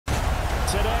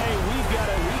Today, we've got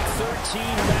a Week 13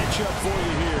 matchup for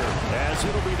you here, as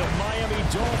it'll be the Miami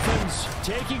Dolphins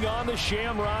taking on the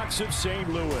Shamrocks of St.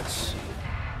 Louis.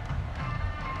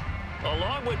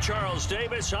 Along with Charles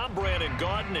Davis, I'm Brandon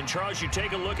Gaudin. And Charles, you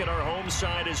take a look at our home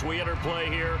side as we enter play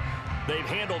here. They've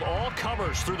handled all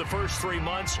comers through the first 3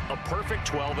 months, a perfect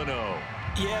 12-0.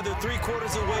 Yeah, they're 3/4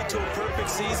 of the way to a perfect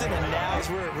season, and now is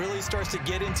where it really starts to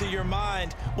get into your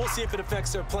mind. We'll see if it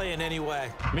affects their play in any way.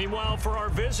 Meanwhile, for our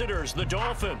visitors, the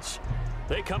Dolphins,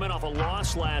 they come in off a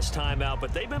loss last time out,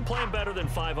 but they've been playing better than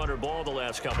 500 ball the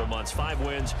last couple months. 5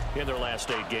 wins in their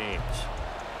last 8 games.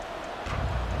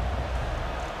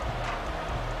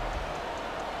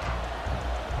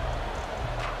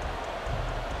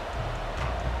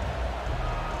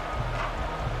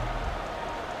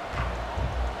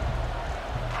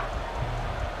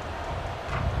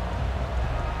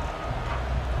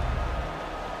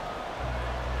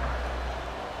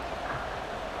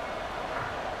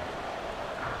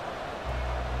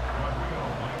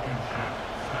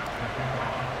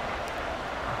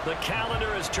 The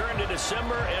calendar has turned to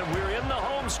December, and we're in the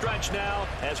home stretch now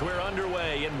as we're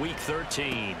underway in Week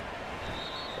 13.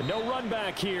 No run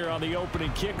back here on the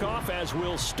opening kickoff as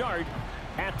we'll start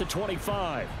at the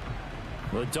 25.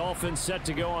 The Dolphins set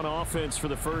to go on offense for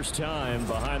the first time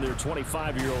behind their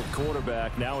 25-year-old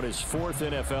quarterback, now in his 4th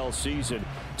NFL season,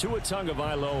 Tua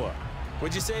Tagovailoa.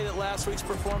 Would you say that last week's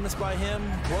performance by him,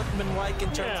 workmanlike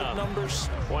in terms of numbers?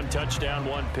 1 touchdown,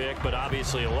 1 pick, but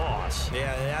obviously a loss.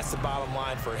 Yeah, and that's the bottom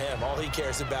line for him. All he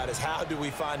cares about is how do we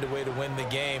find a way to win the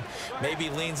game. Maybe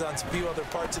leans on a few other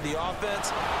parts of the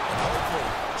offense, and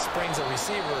hopefully springs a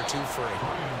receiver or 2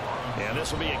 free. And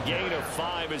this will be a gain of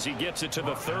 5 as he gets it to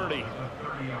the 30.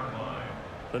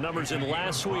 The numbers in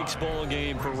last week's ball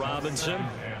game for Robinson: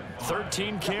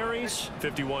 13 carries,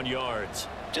 51 yards.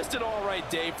 Just an all-right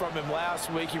day from him last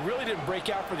week. He really didn't break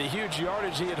out for the huge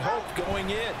yardage he had hoped going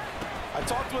in. I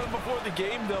talked to him before the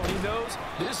game, though. He knows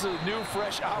this is a new,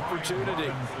 fresh opportunity.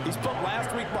 He's put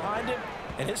last week behind him,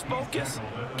 and his focus,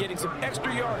 getting some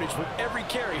extra yardage with every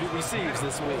carry he receives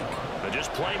this week. But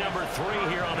just play number 3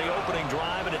 here on the opening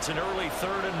drive, and it's an early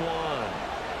 3rd and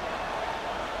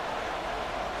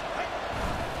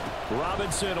 1.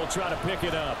 Robinson will try to pick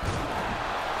it up.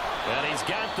 And he's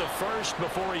got the first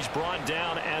before he's brought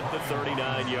down at the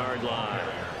 39-yard line.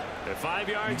 At 5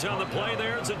 yards on the play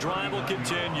there, as the drive will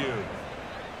continue.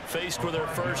 Faced with their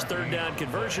first 3rd down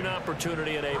conversion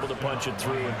opportunity and able to punch it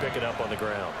through and pick it up on the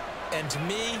ground. And to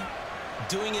me,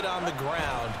 doing it on the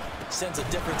ground sends a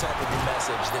different type of a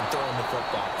message than throwing the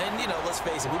football. And, you know, let's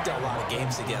face it, we've done a lot of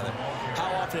games together. How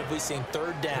often have we seen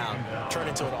 3rd down turn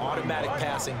into an automatic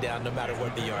passing down no matter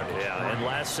what the yardage? Yeah, and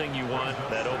last thing you want,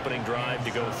 that opening drive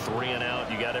to go 3 and out.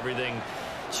 You got everything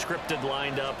scripted,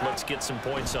 lined up. Let's get some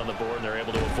points on the board, and they're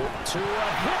able to avoid. To a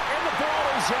hit, and the ball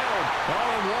is out.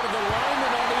 Oh, and one of the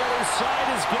linemen on the other side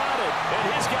has got it. And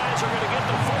his guys are going to get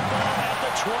the football at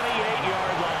the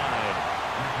 28-yard line.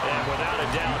 And without a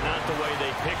doubt, not the way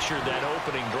they pictured that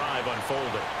opening drive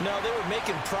unfolding. No, they were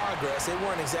making progress. They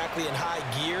weren't exactly in high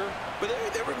gear, but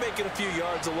they were making a few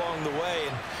yards along the way.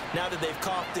 And now that they've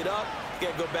coughed it up, you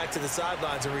got to go back to the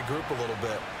sidelines and regroup a little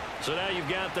bit. So now you've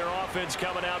got their offense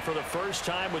coming out for the first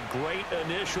time with great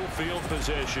initial field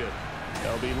position.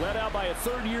 They'll be led out by a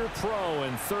 3rd-year pro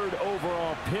and 3rd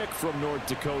overall pick from North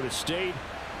Dakota State.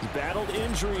 He battled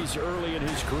injuries early in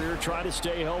his career, trying to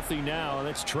stay healthy now, and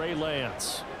that's Trey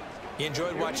Lance. You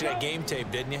enjoyed watching that game tape,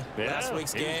 didn't you? Yeah, last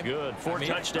week's game. Good. 4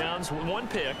 touchdowns, 1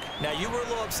 pick. Now, you were a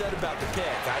little upset about the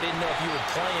pick. I didn't know if you would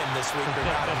play him this week or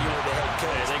not if you were the head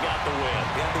coach. Hey, they got the win.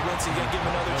 They got the win, so you're going to give him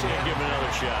another chance. Give him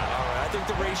another shot. All right, I think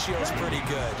the ratio is pretty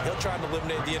good. He'll try and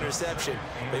eliminate the interception,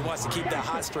 but he wants to keep that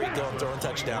hot streak going, throwing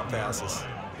touchdown passes.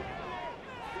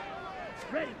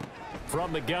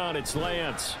 From the gun, it's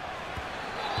Lance.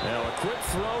 Now, a quick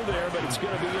throw there, but it's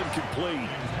going to be incomplete.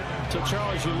 So,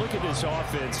 Charles, you look at this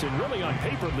offense, and really on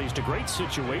paper at least, a great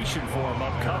situation for them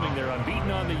upcoming. They're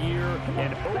unbeaten on the year,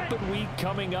 an open week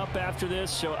coming up after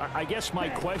this. So I guess my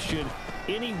question,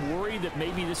 any worry that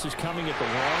maybe this is coming at the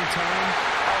wrong time?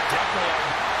 Oh, definitely.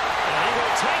 And he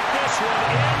will take this one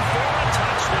in for a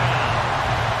touchdown.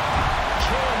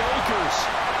 Cam Akers,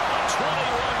 A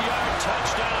 21-yard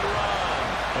touchdown run.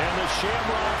 And the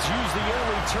Shamrocks use the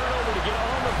early turnover to get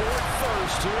on the board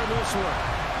first here in this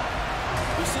one.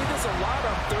 We see this a lot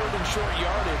on 3rd and short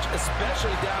yardage,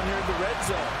 especially down here in the red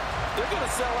zone. They're going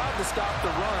to sell out to stop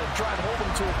the run and try and hold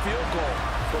them to a field goal.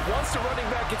 But once the running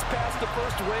back gets past the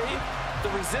first wave,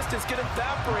 the resistance can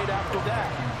evaporate after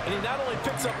that. And he not only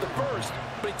picks up the first,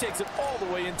 but he takes it all the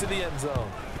way into the end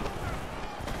zone.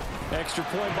 Extra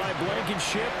point by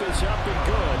Blankenship is up and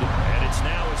good. And it's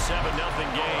now a 7-0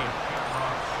 game.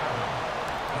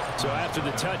 So after the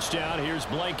touchdown, here's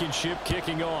Blankenship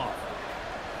kicking off.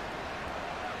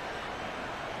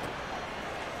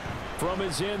 From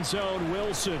his end zone,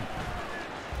 Wilson.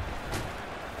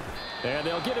 And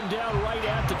they'll get him down right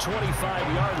at the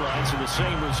 25-yard line, so the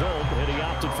same result, and he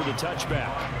opted for the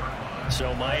touchback.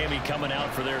 So Miami coming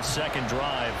out for their second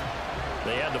drive.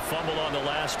 They had the fumble on the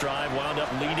last drive, wound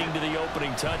up leading to the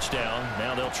opening touchdown.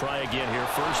 Now they'll try again here,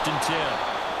 1st and 10.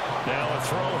 Now a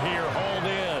throw here, hauled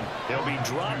in. He'll be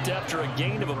dropped after a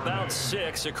gain of about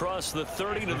 6 across the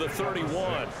 30 to the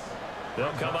 31.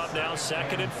 They'll come up now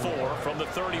 2nd and 4 from the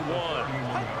 31.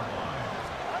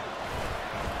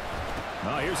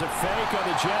 Now here's a fake on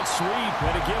the jet sweep,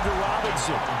 and a give to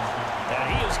Robinson. And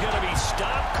he is going to be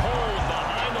stopped cold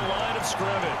behind the line of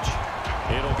scrimmage.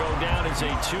 It'll go down as a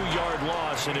 2-yard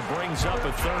loss, and it brings up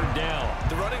a 3rd down.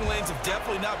 The running lanes have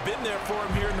definitely not been there for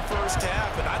him here in the first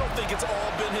half, and I don't think it's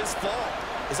all been his fault.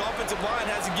 His offensive line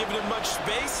hasn't given him much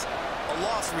space. A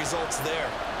loss results there.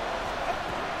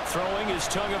 Throwing is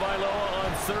Tagovailoa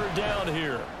on 3rd down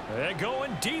here. And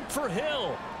going deep for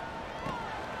Hill.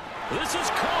 This is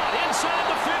caught inside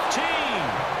the 15.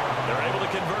 They're able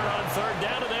to convert on 3rd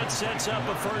down, and that sets up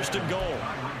a 1st and goal.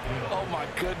 Oh, my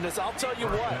goodness. I'll tell you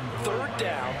what, 3rd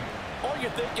down, all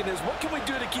you're thinking is, what can we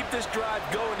do to keep this drive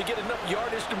going to get enough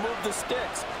yardage to move the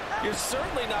sticks? You're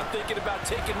certainly not thinking about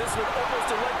taking this one almost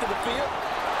the length of the field.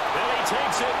 And he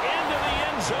takes it into the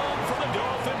end zone for the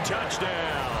Dolphin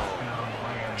touchdown.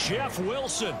 Jeff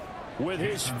Wilson with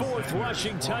his 4th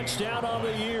rushing touchdown on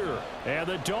the year. And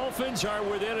the Dolphins are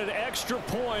within an extra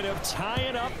point of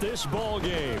tying up this ball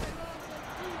game.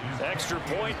 Extra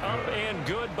point up and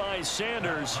good by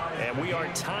Sanders, and we are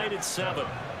tied at 7.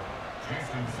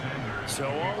 So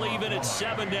all even at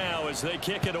 7 now as they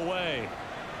kick it away.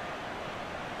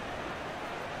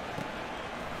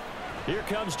 Here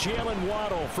comes Jalen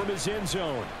Waddle from his end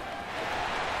zone.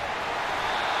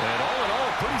 And all in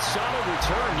all, pretty solid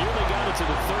return. Nearly got it to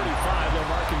the 35. They'll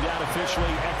mark him down officially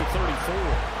at the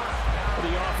 34.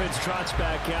 The offense trots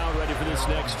back out, ready for this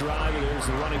next drive. And there's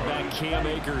the running back, Cam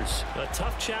Akers. A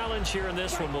tough challenge here in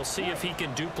this one. We'll see if he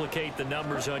can duplicate the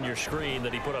numbers on your screen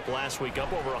that he put up last week,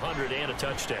 up over 100 and a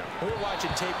touchdown. We were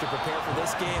watching tape to prepare for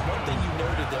this game. One thing you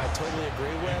noted that I totally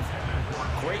agree with,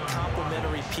 great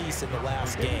complementary piece in the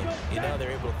last game. You know,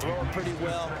 they're able to throw it pretty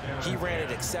well. He ran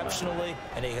it exceptionally,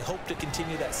 and they hope to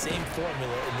continue that same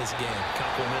formula in this game.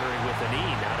 Complementary with an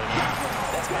E, not an E.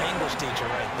 That's my English teacher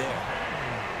right there.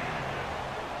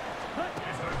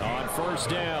 On 1st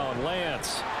down,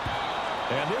 Lance.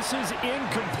 And this is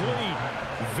incomplete.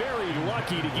 Very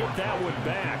lucky to get that one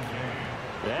back.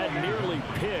 That nearly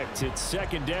picked. It's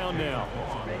 2nd down now.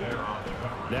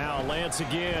 Now Lance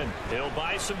again. He'll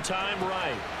buy some time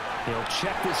right. He'll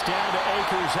check this down to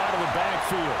Akers out of the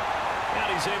backfield.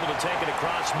 And he's able to take it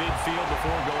across midfield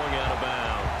before going out of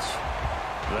bounds.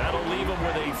 That'll leave them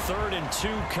with a 3rd and 2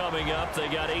 coming up. They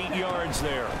got 8 yards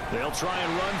there. They'll try and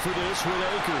run for this with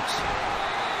Akers.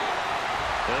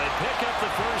 And they pick up the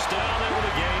 1st down and with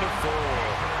a gain of 4.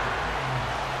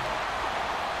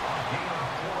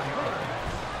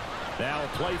 Now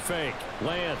play fake.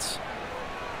 Lance.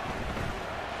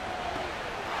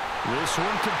 This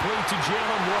one complete to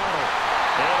Jalen Waddle.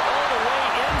 And all the way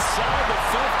inside the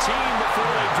 15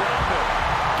 before they drop it.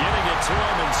 Getting it to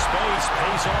him in space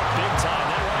pays off big time.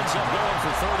 That winds up going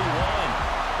for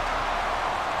 31.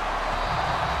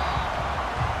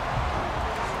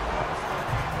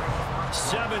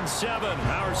 7-7,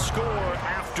 our score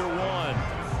after 1.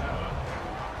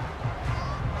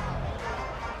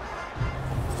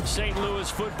 St. Louis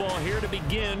football here to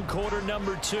begin quarter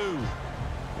number 2.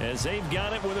 As they've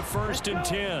got it with a 1st and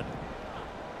 10.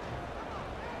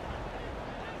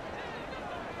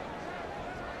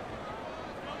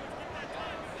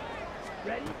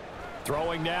 Ready?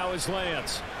 Throwing now is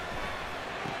Lance.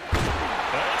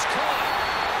 And it's caught.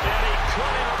 And he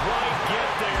couldn't quite get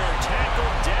there.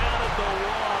 Tackled down at the 1.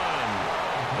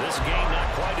 This game not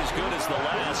quite as good as the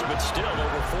last, but still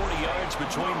over 40 yards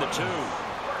between the two.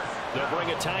 They'll bring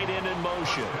a tight end in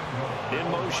motion. In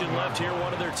motion left here,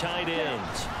 one of their tight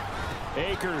ends.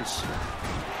 Akers.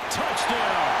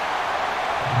 Touchdown.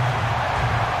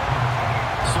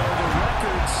 So the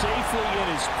record safely in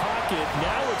his pocket.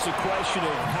 Now it's a question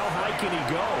of how high can he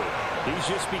go? He's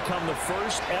just become the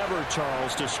first ever,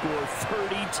 Charles, to score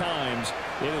 30 times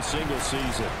in a single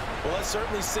season. Well, let's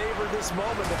certainly savor this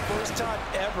moment. The first time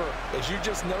ever, as you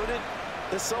just noted,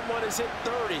 that someone has hit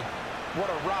 30. What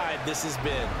a ride this has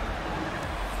been.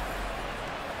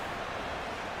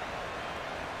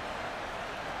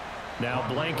 Now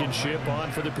Blankenship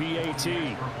on for the PAT.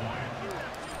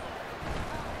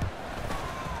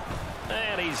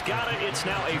 And he he's got it. It's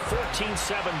now a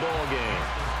 14-7 ball game.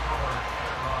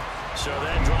 So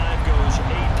that drive goes 8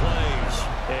 plays.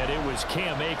 And it was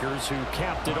Cam Akers who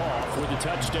capped it off with a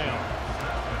touchdown.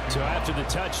 So after the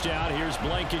touchdown, here's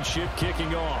Blankenship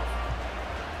kicking off.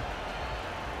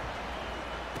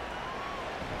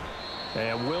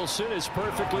 And Wilson is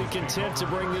perfectly content to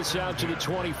bring this out to the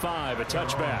 25, a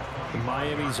touchback.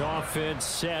 Miami's offense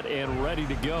set and ready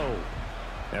to go.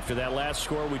 After that last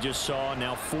score we just saw,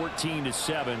 now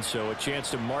 14-7, so a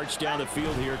chance to march down the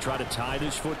field here, try to tie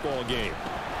this football game.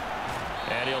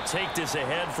 And he'll take this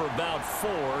ahead for about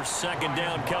 4. Second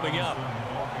down coming up.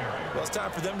 Well, it's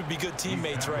time for them to be good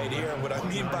teammates right here. And what I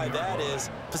mean by that is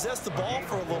possess the ball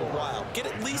for a little while. Get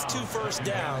at least 2 first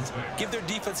downs. Give their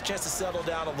defense a chance to settle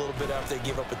down a little bit after they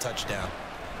give up a touchdown.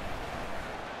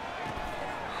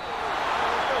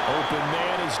 Open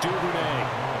man is Duvernay.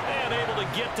 And able to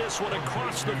get this one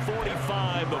across the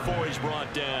 45 before he's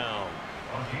brought down.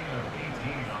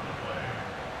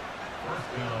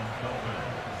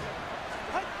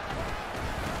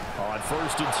 On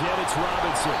 1st and 10, it's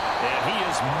Robinson. And he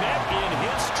is met in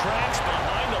his tracks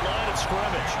behind the line of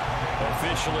scrimmage.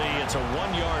 Officially, it's a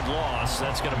 1-yard loss.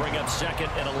 That's going to bring up 2nd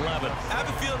and 11. I have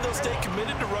a feeling they'll stay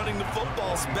committed to running the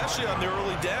football, especially on their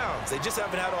early downs. They just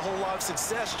haven't had a whole lot of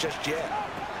success just yet.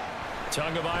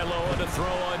 Tagovailoa to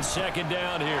throw on 2nd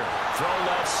down here. Throw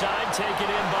left side, taken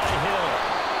in by Hill.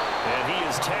 And he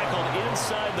is tackled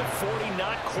inside the 40,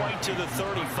 not quite to the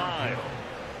 35.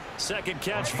 Second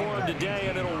catch for him today,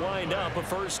 and it'll wind up a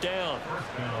first down.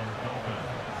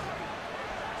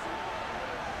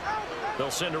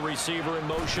 They'll send a receiver in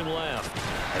motion left.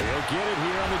 He'll get it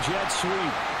here on the jet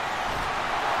sweep.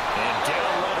 And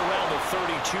down right around the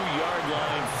 32-yard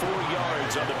line, 4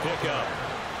 yards on the pickup.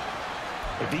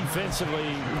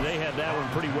 Defensively, they had that one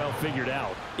pretty well figured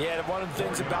out. Yeah, and one of the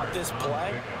things about this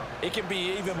play, it can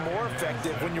be even more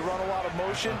effective when you run a lot of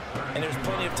motion, and there's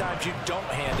plenty of times you don't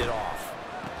hand it off.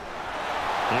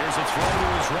 Here's a throw to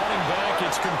his running back.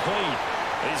 It's complete.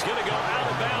 He's going to go out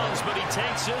of bounds, but he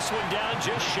takes this one down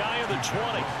just shy of the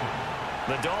 20.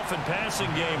 The Dolphin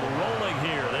passing game rolling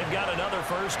here. They've got another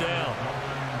first down.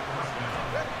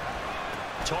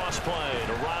 Toss play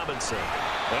to Robinson.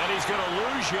 And he's going to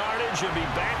lose yardage and be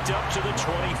backed up to the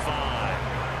 25.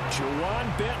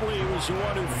 Juwan Bentley was the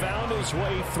one who found his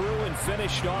way through and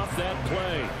finished off that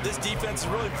play. This defense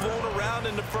has really flown around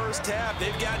in the first half.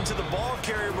 They've gotten to the ball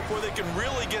carrier before they can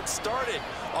really get started.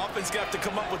 Offense got to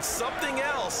come up with something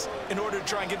else in order to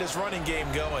try and get this running game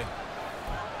going.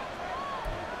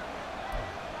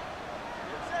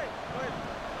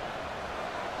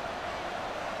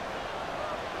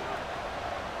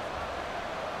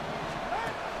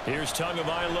 Here's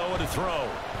Tagovailoa to throw.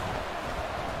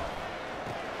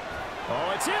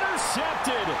 Oh, it's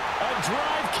intercepted. A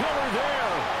drive killer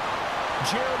there.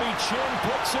 Jeremy Chin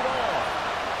picks it off.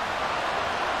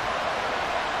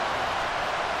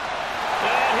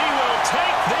 And he will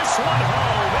take this one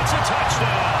home. It's a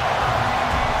touchdown.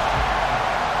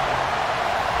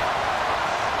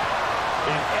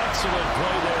 An excellent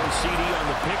play there, CD, on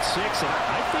the pick 6. And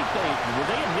I think were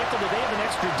they a nickel? Did they have an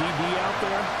extra DB out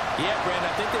there? Yeah, Brandon,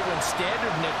 I think they went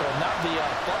standard nickel, not the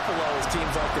Buffalo, as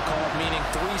teams like to call it, meaning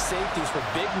 3 safeties for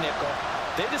big nickel.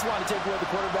 They just wanted to take away the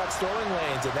quarterback's throwing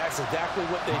lanes, and that's exactly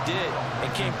what they did,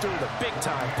 and came through with a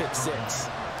big-time pick 6.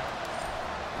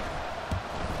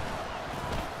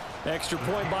 Extra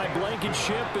point by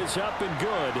Blankenship is up and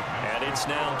good. And it's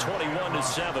now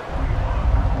 21-7.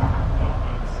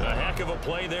 A heck of a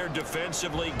play there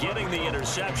defensively, getting the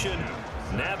interception,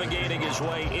 navigating his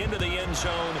way into the end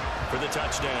zone for the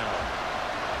touchdown.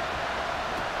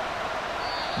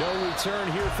 No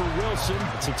return here for Wilson.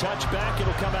 It's a touchback.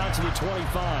 It'll come out to the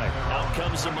 25. Out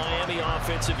comes the Miami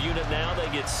offensive unit now. They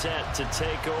get set to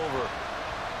take over.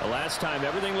 The last time,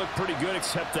 everything looked pretty good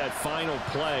except that final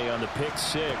play on the pick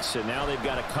 6. And now they've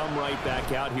got to come right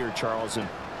back out here, Charles, and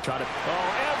try to... Oh,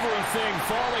 everything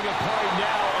falling apart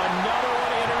now. Another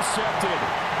one intercepted.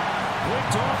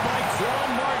 Picked off by Quan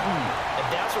Martin. And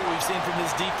that's what we've seen from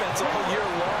this defense all year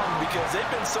long, because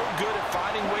they've been so good at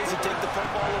finding ways to take the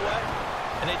football away.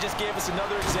 And they just gave us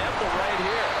another example right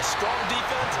here. A strong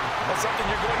defense, that's something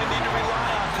you're going to need to rely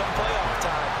on come playoff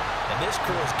time. And this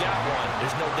crew has got one.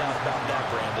 There's no doubt about that,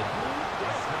 Brandon.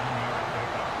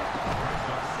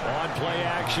 On play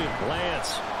action,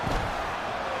 Lance.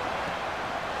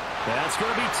 That's going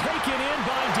to be taken in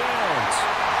by Downs.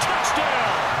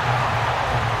 Touchdown!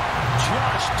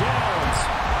 Josh Downs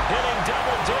hitting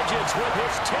double digits with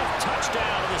his 10th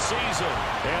touchdown of the season.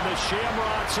 And the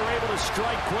Shamrocks are able to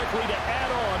strike quickly to add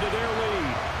on to their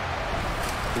lead.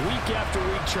 Week after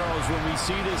week, Charles, when we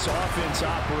see this offense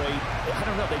operate, I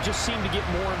don't know, they just seem to get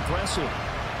more impressive.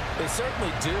 They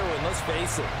certainly do, and let's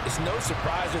face it, it's no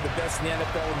surprise they're the best in the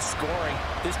NFL in scoring.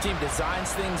 This team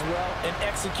designs things well and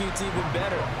executes even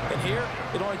better. And here,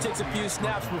 it only takes a few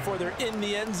snaps before they're in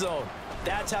the end zone.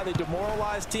 That's how they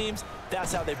demoralize teams.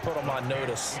 That's how they put them on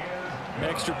notice.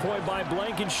 Extra point by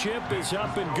Blankenship is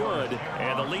up and good.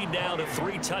 And the lead now to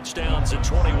 3 touchdowns at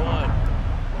 21.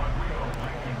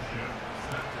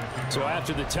 So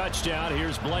after the touchdown,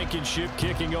 here's Blankenship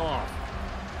kicking off.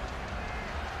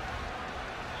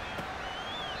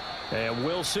 And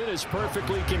Wilson is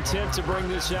perfectly content to bring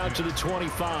this out to the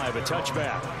 25, a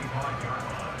touchback.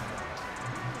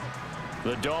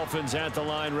 The Dolphins at the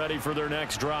line ready for their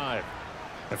next drive.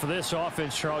 And for this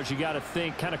offense, Charles, you got to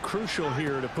think kind of crucial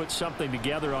here to put something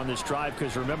together on this drive,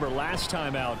 because remember last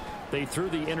time out they threw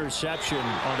the interception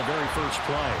on the very first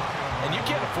play. And you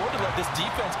can't afford to let this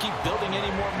defense keep building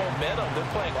any more momentum.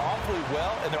 They're playing awfully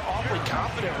well, and they're awfully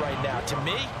confident right now. To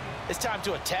me, it's time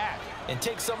to attack and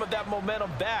take some of that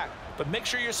momentum back. But make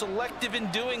sure you're selective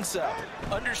in doing so.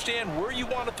 Understand where you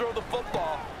want to throw the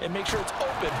football and make sure it's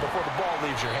open before the ball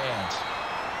leaves your hands.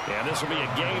 And this will be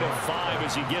a gain of 5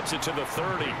 as he gets it to the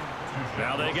 30.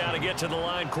 Now they got to get to the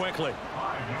line quickly.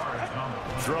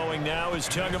 Throwing now is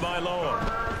Tagovailoa.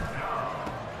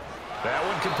 That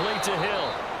one complete to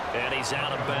Hill. And he's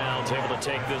out of bounds, able to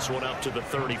take this one up to the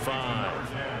 35.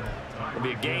 It'll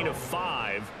be a gain of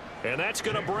 5. And that's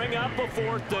going to bring up a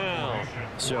 4th down.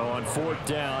 So on 4th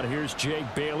down, here's Jake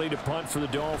Bailey to punt for the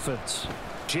Dolphins.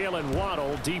 Jalen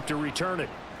Waddle deep to return it.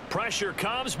 Pressure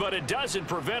comes, but it doesn't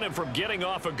prevent him from getting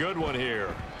off a good one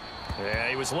here. Yeah,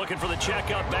 he was looking for the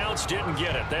check-up bounce, didn't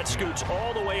get it. That scoots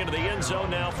all the way into the end zone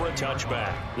now for a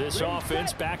touchback. This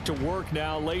offense back to work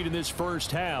now late in this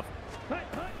first half.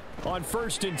 On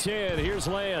 1st and 10, here's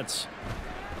Lance.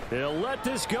 He'll let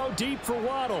this go deep for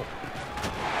Waddle.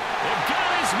 And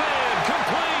got his man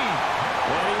complete.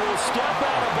 And he will step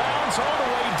out of bounds all the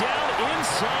way down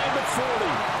inside the 40.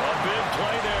 A big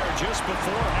play there just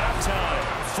before halftime.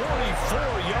 44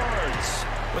 yards.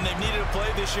 When they've needed a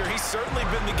play this year, he's certainly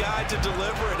been the guy to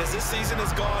deliver it. As this season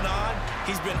has gone on,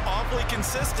 he's been awfully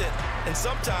consistent and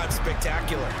sometimes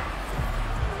spectacular.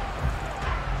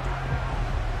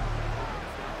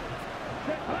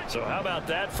 So how about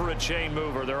that for a chain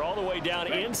mover? They're all the way down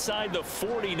inside the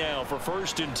 40 now for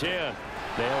 1st and 10.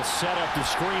 They'll set up the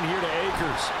screen here to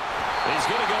Akers. He's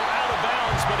going to go out of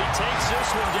bounds, but he takes this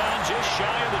one down just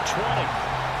shy of the 20.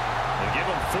 They give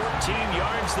him 14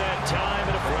 yards that time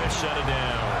and a fresh set of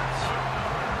downs.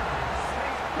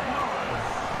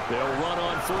 They'll run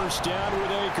on 1st down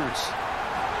with Akers.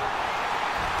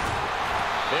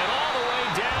 And all the way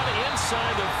down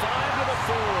inside the 5 to the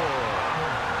 4.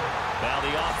 Now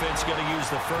the offense going to use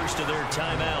the first of their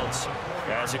timeouts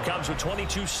as it comes with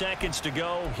 22 seconds to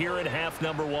go here in half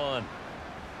number 1.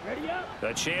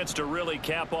 A chance to really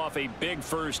cap off a big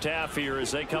first half here as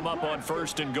they come up on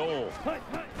 1st and goal.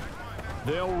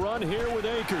 They'll run here with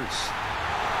Akers.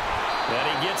 And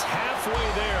he gets halfway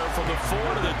there from the 4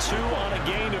 to the 2 on a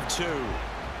gain of 2.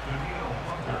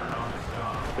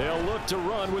 They'll look to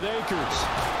run with Akers.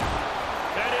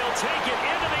 And he'll take it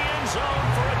into the end zone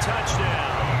for a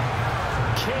touchdown.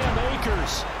 Cam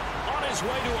Akers on his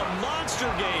way to a monster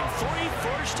game. 3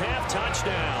 first-half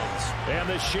touchdowns. And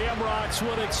the Shamrocks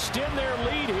will extend their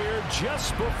lead here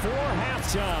just before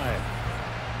halftime.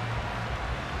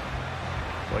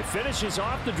 Well, he finishes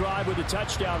off the drive with a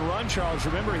touchdown run, Charles.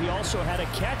 Remember, he also had a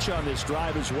catch on this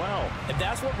drive as well. And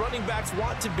that's what running backs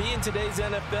want to be in today's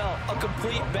NFL. A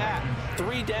complete back.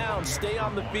 3 downs, stay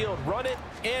on the field, run it,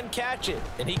 and catch it.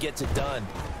 And he gets it done.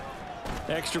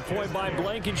 Extra point by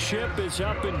Blankenship is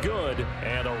up and good.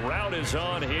 And a rout is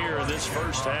on here in this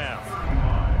first half.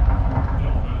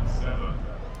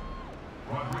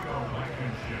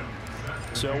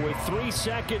 So with 3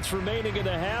 seconds remaining in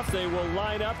the half, they will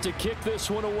line up to kick this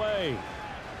one away.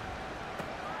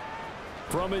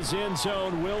 From his end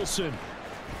zone, Wilson.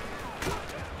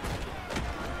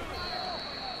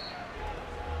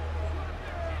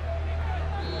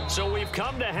 So we've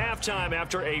come to halftime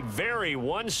after a very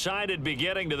one-sided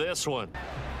beginning to this one.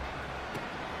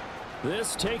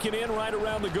 This taken in right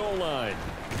around the goal line.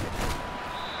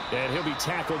 And he'll be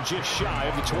tackled just shy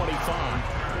of the 25.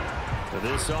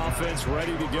 This offense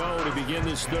ready to go to begin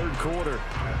this 3rd quarter.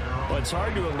 Well, it's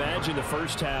hard to imagine the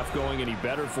first half going any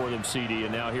better for them, CD,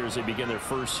 and now here as they begin their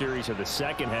first series of the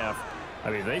second half. I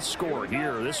mean, they score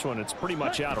here. This one, it's pretty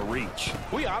much out of reach.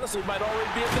 We honestly might already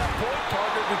be at that point,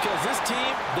 partner, because this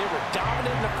team, they were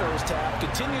dominant in the first half,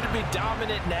 continue to be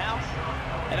dominant now,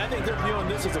 and I think they're viewing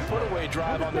this as a put-away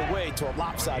drive on their way to a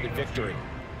lopsided victory.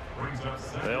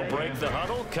 They'll break the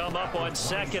huddle, come up on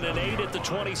 2nd and 8 at the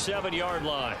 27-yard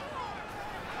line.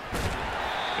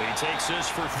 He takes this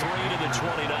for 3 to the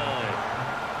 29.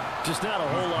 Just not a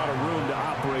whole lot of room to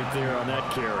operate there on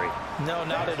that carry. No,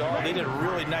 not at all. They did a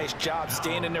really nice job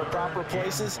staying in their proper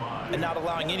places and not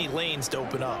allowing any lanes to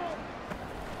open up.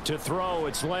 To throw,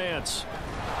 it's Lance.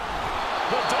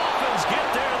 The Dolphins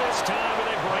get there this time, and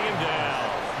they bring him down.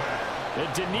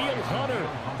 And Daniil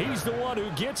Hunter, he's the one who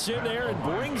gets in there and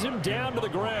brings him down to the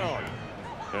ground.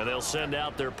 And they'll send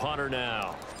out their punter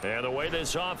now. And the way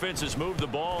this offense has moved the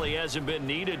ball, he hasn't been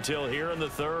needed till here in the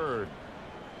 3rd.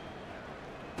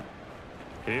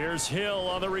 Here's Hill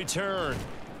on the return.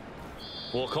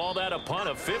 We'll call that a punt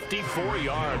of 54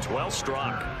 yards. Well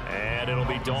struck. And it'll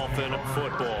be Dolphin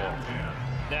football.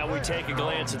 Now we take a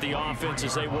glance at the offense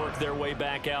as they work their way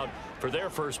back out for their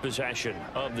first possession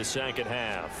of the 2nd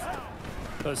half.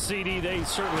 CD, they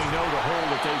certainly know the hole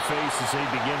that they face as they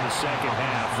begin the 2nd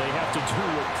half. They have to do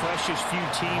what precious few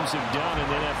teams have done in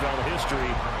NFL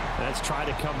history. That's try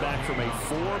to come back from a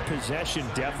 4-possession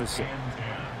deficit.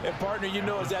 And, partner, you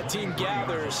know, as that team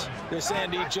gathers, they're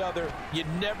saying to each other, you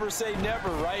never say never,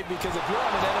 right? Because if you're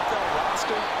on an NFL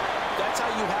roster, that's how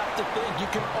you have to think. You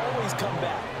can always come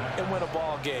back and win a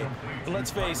ball game. And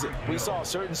let's face it, we saw a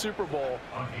certain Super Bowl,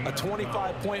 a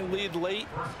 25-point lead late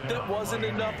that wasn't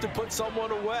enough to put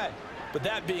someone away. But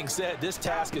that being said, this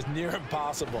task is near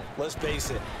impossible. Let's face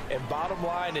it. And bottom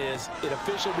line is, it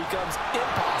officially becomes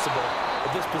impossible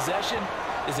if this possession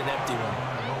is an empty one.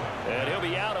 And he'll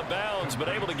be out of bounds, but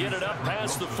able to get it up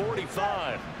past the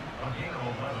 45.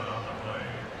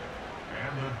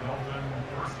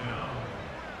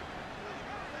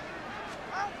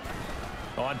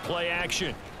 On play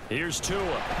action, here's Tua.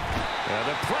 And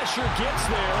the pressure gets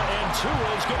there, and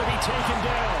Tua is going to be taken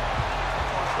down.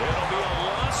 It'll be a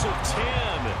loss of 10,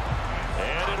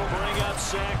 and it'll bring up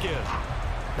 2nd.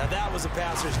 Now that was a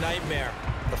passer's nightmare.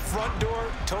 The front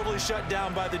door totally shut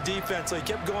down by the defense, so he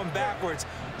kept going backwards,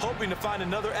 hoping to find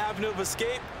another avenue of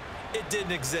escape. It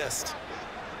didn't exist.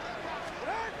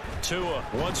 Tua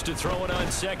wants to throw it on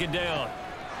 2nd down.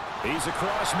 He's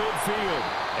across midfield,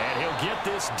 and he'll get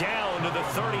this down to the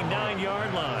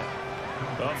 39-yard line.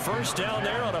 A first down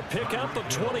there on a pickup of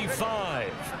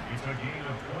 25. It's a gain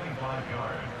of 25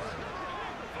 yards.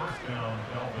 First down,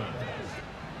 Dolphins.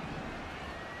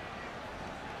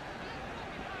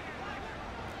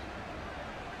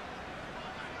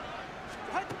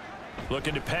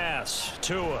 Looking to pass.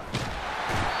 Tua.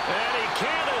 And he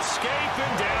can't escape,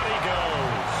 and down he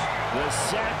goes. The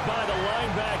sack by the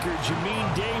linebacker,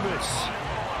 Jamin Davis.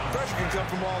 Pressure can come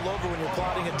from all over when you're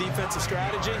plotting a defensive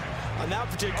strategy. On that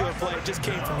particular play, it just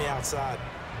came from the outside.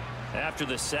 After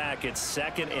the sack, it's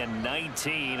 2nd and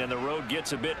 19, and the road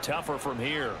gets a bit tougher from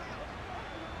here.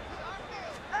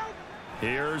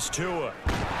 Here's Tua.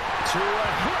 Tua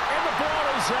hit, and the ball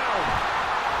is out.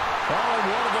 Oh,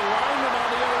 and one of the linemen on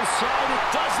the other side.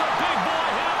 Does the big boy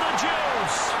have the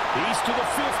juice? He's to the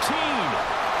 15.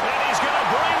 And he's going to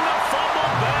bring the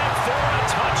fumble back for a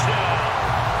touchdown.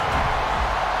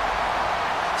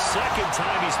 Second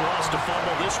time he's lost a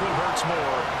fumble. This one hurts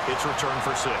more. It's returned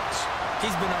for 6.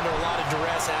 He's been under a lot of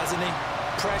duress, hasn't he?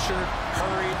 Pressured,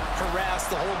 hurried,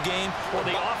 harassed the whole game. Well,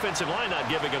 the offensive line not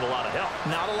giving him a lot of help.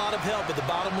 Not a lot of help, but the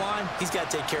bottom line, he's got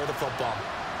to take care of the football.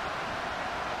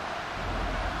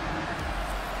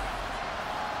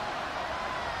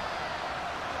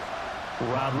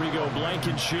 Rodrigo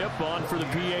Blankenship on for the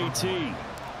PAT.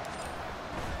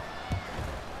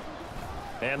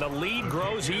 And the lead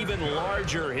grows even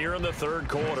larger here in the 3rd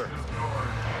quarter.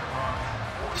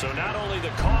 So not only the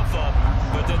cough up,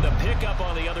 but then the pickup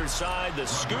on the other side, the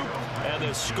scoop, and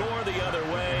the score the other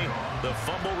way. The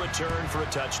fumble return for a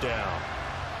touchdown.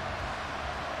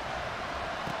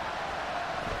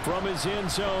 From his end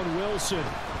zone, Wilson.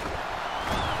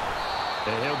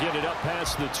 And he'll get it up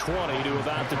past the 20 to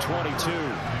about the 22.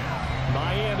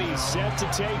 Miami set to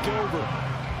take over.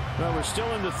 Well, we're still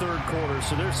in the 3rd quarter,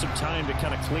 so there's some time to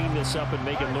kind of clean this up and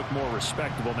make it look more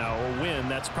respectable. Now, a win,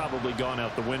 that's probably gone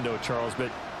out the window, Charles,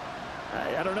 but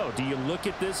I don't know. Do you look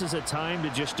at this as a time to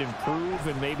just improve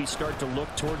and maybe start to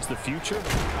look towards the future?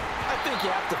 I think you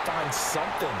have to find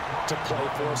something to play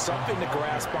for, something to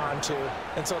grasp onto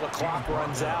until the clock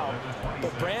runs out.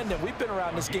 But, Brandon, we've been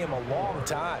around this game a long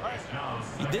time.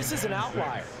 This is an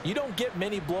outlier. You don't get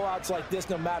many blowouts like this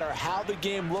no matter how the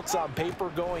game looks on paper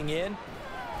going in.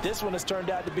 This one has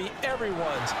turned out to be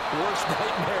everyone's worst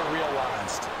nightmare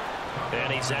realized.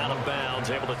 And he's out of bounds,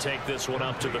 able to take this one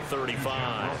up to the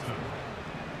 35.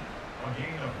 A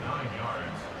gain of 9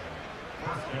 yards.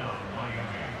 First down,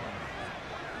 Miami.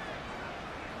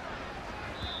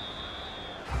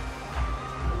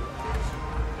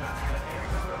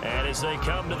 as they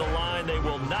come to the line, they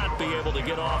will not be able to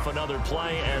get off another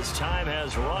play as time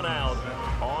has run out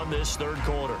on this third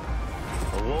quarter.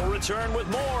 We'll return with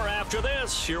more after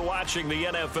this. You're watching the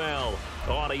NFL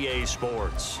on EA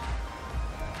Sports.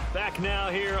 Back now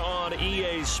here on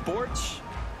EA Sports.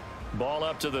 Ball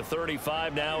up to the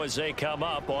 35 now as they come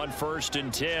up on 1st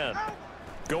and 10.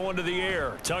 Going to the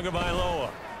air, Tagovailoa.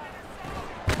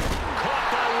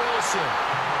 Caught by Wilson.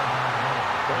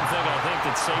 One thing I think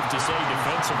that's safe to say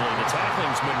defensively, the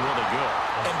tackling's been really good.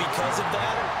 And because of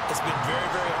that, it's been very,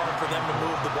 very hard for them to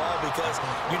move the ball because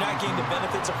you're not getting the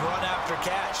benefits of run after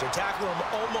catch. They're tackling them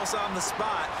almost on the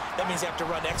spot. That means you have to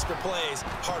run extra plays,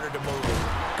 harder to move it.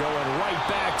 Going right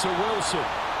back to Wilson.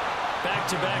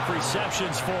 Back-to-back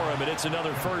receptions for him, and it's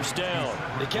another first down.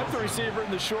 They kept the receiver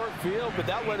in the short field, but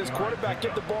that let his quarterback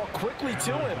get the ball quickly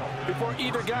to him before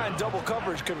either guy in double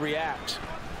coverage could react.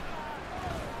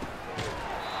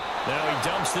 Now he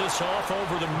dumps this off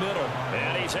over the middle,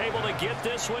 and he's able to get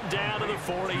this one down to the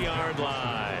 40-yard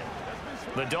line.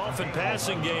 The Dolphin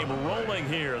passing game rolling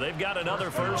here. They've got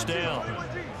another first down.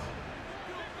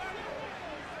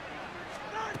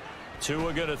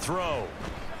 Tua going to throw.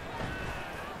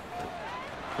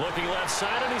 Looking left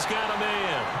side, and he's got a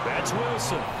man. That's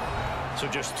Wilson. So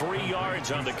just 3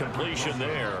 yards on the completion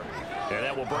there. And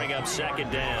that will bring up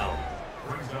second down.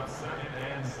 Brings up 2nd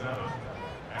and 7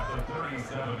 at the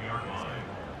 37-yard line.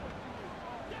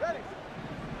 Ready.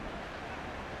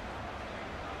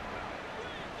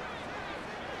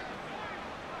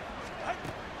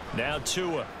 Now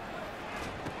Tua.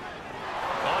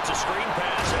 Oh, it's a screen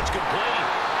pass. That's complete.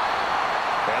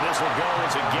 And this will go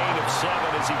as a gain of 7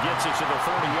 as he gets it to the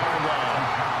 40-yard line.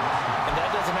 And that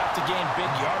doesn't have to gain big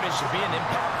yardage to be an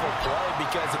impactful play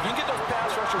because if you get those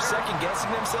pass rushers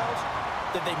second-guessing themselves,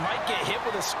 that they might get hit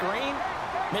with a screen,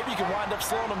 maybe you can wind up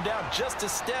slowing them down just a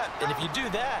step. And if you do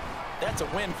that, that's a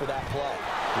win for that play.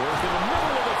 Work in the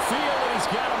middle of the field, and he's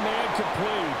got a man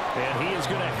complete. And he is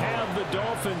going to have the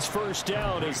Dolphins first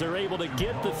down as they're able to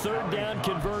get the third down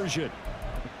conversion.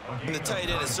 And the tight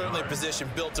end is certainly a position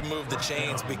built to move the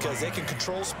chains because they can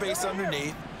control space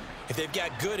underneath. If they've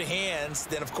got good hands,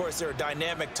 then, of course, they're a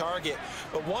dynamic target.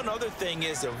 But one other thing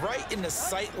is they're right in the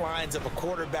sight lines of a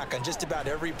quarterback on just about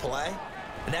every play.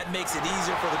 And that makes it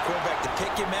easier for the quarterback to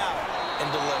pick him out and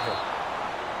deliver.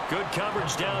 Good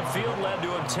coverage downfield led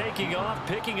to him taking off,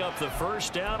 picking up the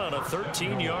first down on a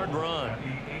 13-yard run. At the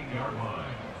 8-yard line.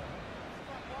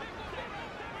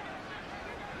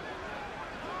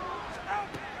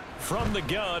 From the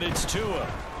gun, it's Tua. And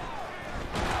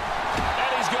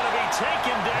he's going to be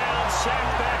taken down,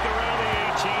 sacked back around the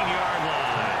 18-yard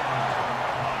line.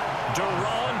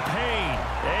 Daron Payne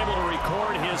able to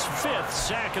record his 5th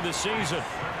sack of the season.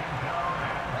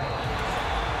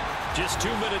 Just 2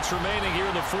 minutes remaining here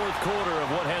in the fourth quarter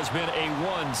of what has been a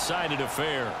one-sided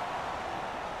affair.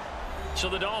 So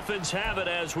the Dolphins have it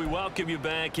as we welcome you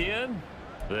back in.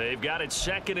 They've got it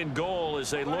 2nd and goal as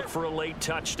they look for a late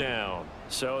touchdown.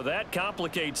 So that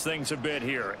complicates things a bit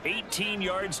here. 18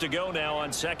 yards to go now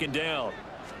on 2nd down.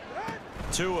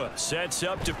 Tua sets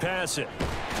up to pass it.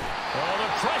 Oh, the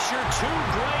pressure too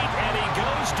great, and he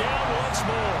goes down once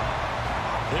more.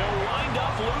 They'll wind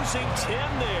up losing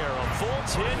 10 there, a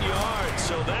full 10 yards,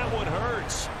 so that one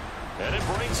hurts. And it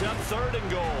brings up 3rd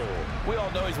and goal. We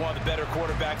all know he's one of the better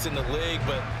quarterbacks in the league,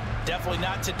 but definitely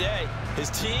not today. His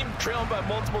team trailing by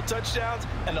multiple touchdowns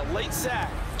and a late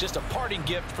sack. Just a parting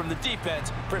gift from the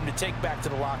defense for him to take back to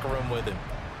the locker room with him.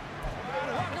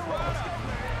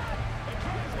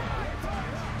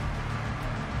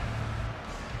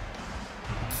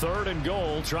 3rd and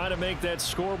goal, trying to make that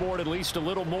scoreboard at least a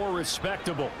little more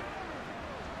respectable.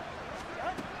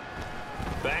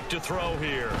 Back to throw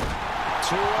here.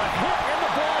 To a hit, and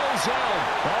the ball is out.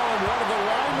 Oh, and one of the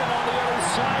linemen on the other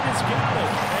side has got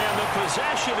it. And the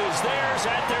possession is theirs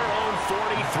at their own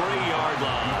 43-yard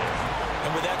line.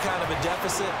 And with that kind of a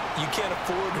deficit, you can't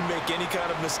afford to make any kind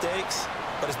of mistakes.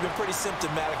 But it's been pretty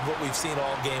symptomatic of what we've seen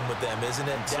all game with them, isn't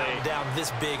it? Down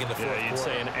this big in the fourth quarter. You'd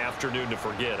say an afternoon to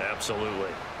forget, absolutely.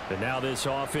 And now this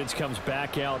offense comes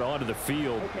back out onto the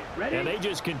field. And they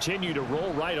just continue to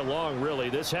roll right along, really.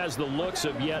 This has the looks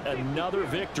of yet another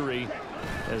victory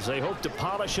as they hope to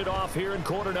polish it off here in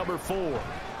quarter number 4.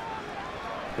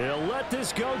 They'll let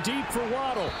this go deep for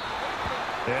Waddle.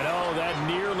 And oh, that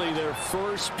nearly their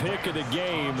first pick of the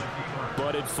game,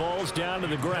 but it falls down to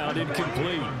the ground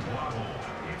incomplete.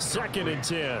 2nd and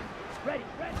 10.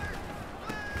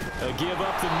 A give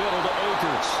up the middle to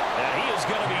Akers. And he is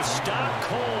going to be stopped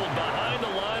cold behind the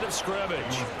line of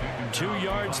scrimmage. 2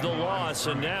 yards the loss,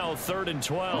 and now 3rd and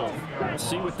 12.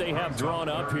 See what they have drawn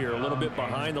up here. A little bit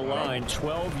behind the line.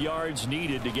 12 yards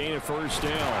needed to gain a first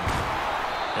down.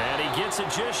 And he gets it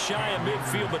just shy of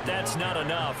midfield, but that's not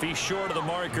enough. He's short of the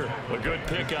marker. A good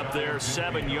pickup there,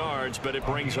 7 yards, but it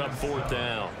brings up 4th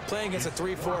down. Playing against a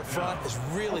 3-4 front is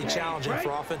really challenging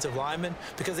for offensive linemen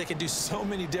because they can do so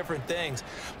many different things.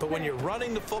 But when you're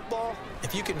running the football,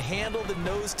 if you can handle the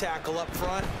nose tackle up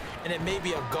front, and it may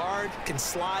be a guard can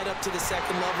slide up to the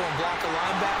 2nd level and block a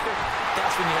linebacker,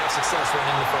 that's when you have success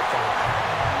running the football.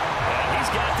 And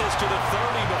he's got this to the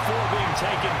 30 before being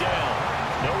taken down.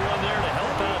 No one there to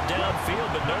help out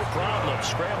downfield, but no problem.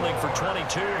 Scrambling for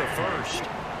 22 to first.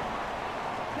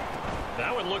 That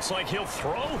one looks like he'll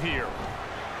throw here.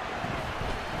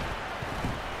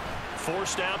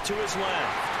 Forced out to his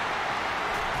left.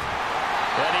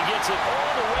 And he gets it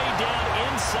all the way down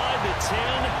inside the 10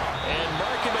 and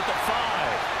mark him at the 5.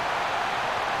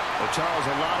 Well, Charles,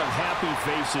 a lot of happy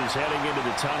faces heading into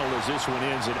the tunnel as this one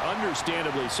ends, and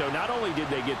understandably so. Not only did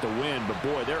they get the win, but,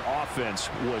 boy, their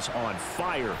offense was on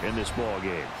fire in this ball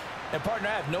game. And, partner,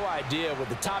 I have no idea what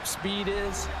the top speed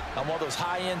is on one of those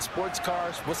high-end sports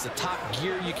cars. What's the top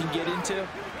gear you can get into?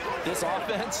 This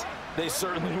offense, they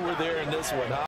certainly were there in this one, huh?